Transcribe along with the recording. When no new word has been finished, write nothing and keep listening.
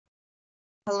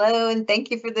Hello, and thank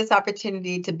you for this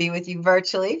opportunity to be with you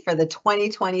virtually for the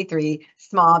 2023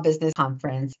 Small Business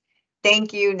Conference.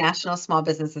 Thank you, National Small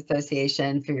Business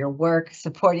Association, for your work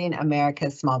supporting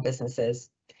America's small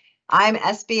businesses. I'm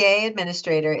SBA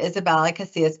Administrator Isabella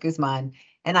Casillas Guzman,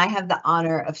 and I have the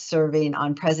honor of serving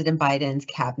on President Biden's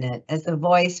cabinet as the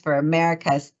voice for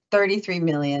America's 33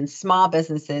 million small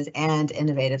businesses and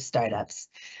innovative startups,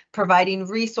 providing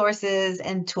resources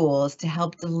and tools to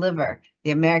help deliver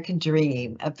the American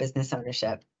dream of business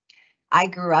ownership. I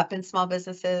grew up in small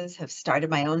businesses, have started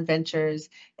my own ventures,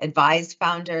 advised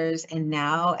founders, and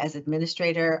now as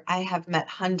administrator, I have met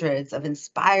hundreds of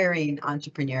inspiring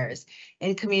entrepreneurs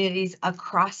in communities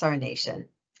across our nation.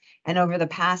 And over the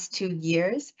past 2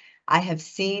 years, I have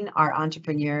seen our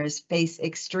entrepreneurs face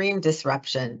extreme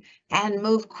disruption and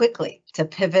move quickly to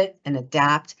pivot and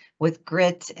adapt with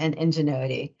grit and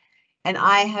ingenuity. And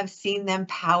I have seen them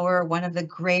power one of the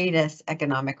greatest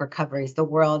economic recoveries the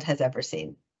world has ever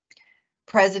seen.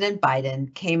 President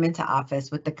Biden came into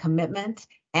office with the commitment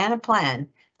and a plan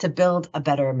to build a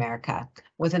better America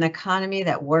with an economy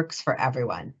that works for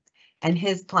everyone. And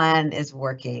his plan is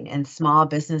working, and small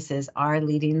businesses are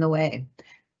leading the way.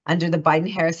 Under the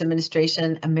Biden-Harris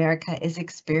administration, America is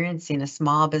experiencing a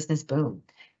small business boom.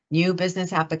 New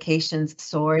business applications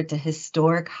soared to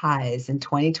historic highs in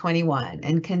 2021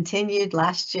 and continued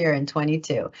last year in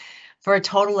 22, for a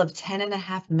total of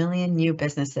 10.5 million new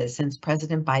businesses since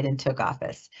President Biden took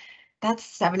office.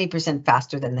 That's 70%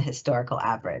 faster than the historical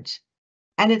average.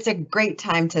 And it's a great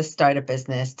time to start a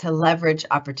business to leverage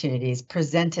opportunities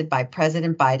presented by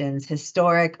President Biden's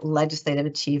historic legislative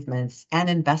achievements and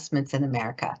investments in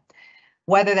America.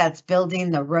 Whether that's building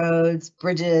the roads,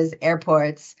 bridges,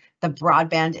 airports, the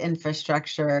broadband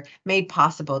infrastructure made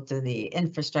possible through the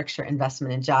Infrastructure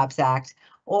Investment and Jobs Act,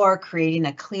 or creating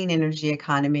a clean energy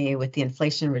economy with the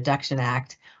Inflation Reduction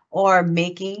Act, or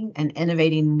making and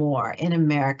innovating more in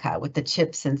America with the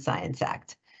CHIPS and Science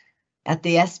Act. At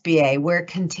the SBA, we're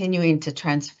continuing to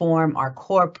transform our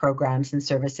core programs and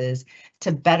services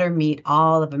to better meet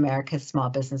all of America's small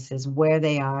businesses where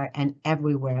they are and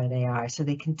everywhere they are, so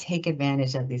they can take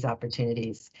advantage of these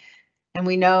opportunities. And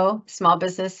we know small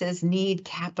businesses need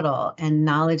capital and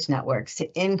knowledge networks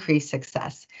to increase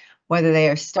success, whether they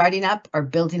are starting up or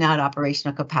building out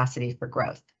operational capacity for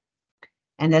growth.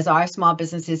 And as our small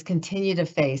businesses continue to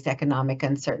face economic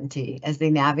uncertainty as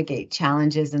they navigate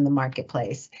challenges in the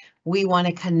marketplace, we want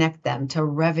to connect them to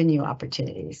revenue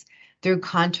opportunities through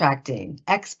contracting,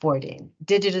 exporting,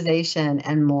 digitization,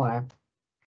 and more,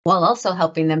 while also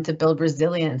helping them to build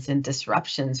resilience in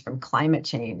disruptions from climate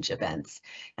change events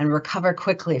and recover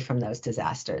quickly from those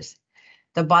disasters.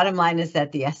 The bottom line is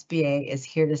that the SBA is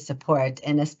here to support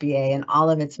NSBA and all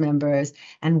of its members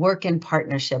and work in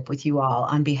partnership with you all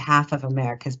on behalf of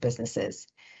America's businesses,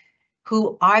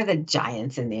 who are the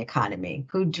giants in the economy,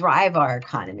 who drive our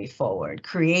economy forward,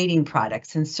 creating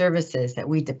products and services that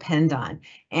we depend on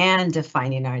and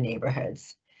defining our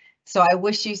neighborhoods. So I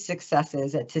wish you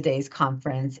successes at today's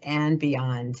conference and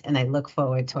beyond, and I look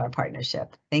forward to our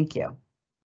partnership. Thank you.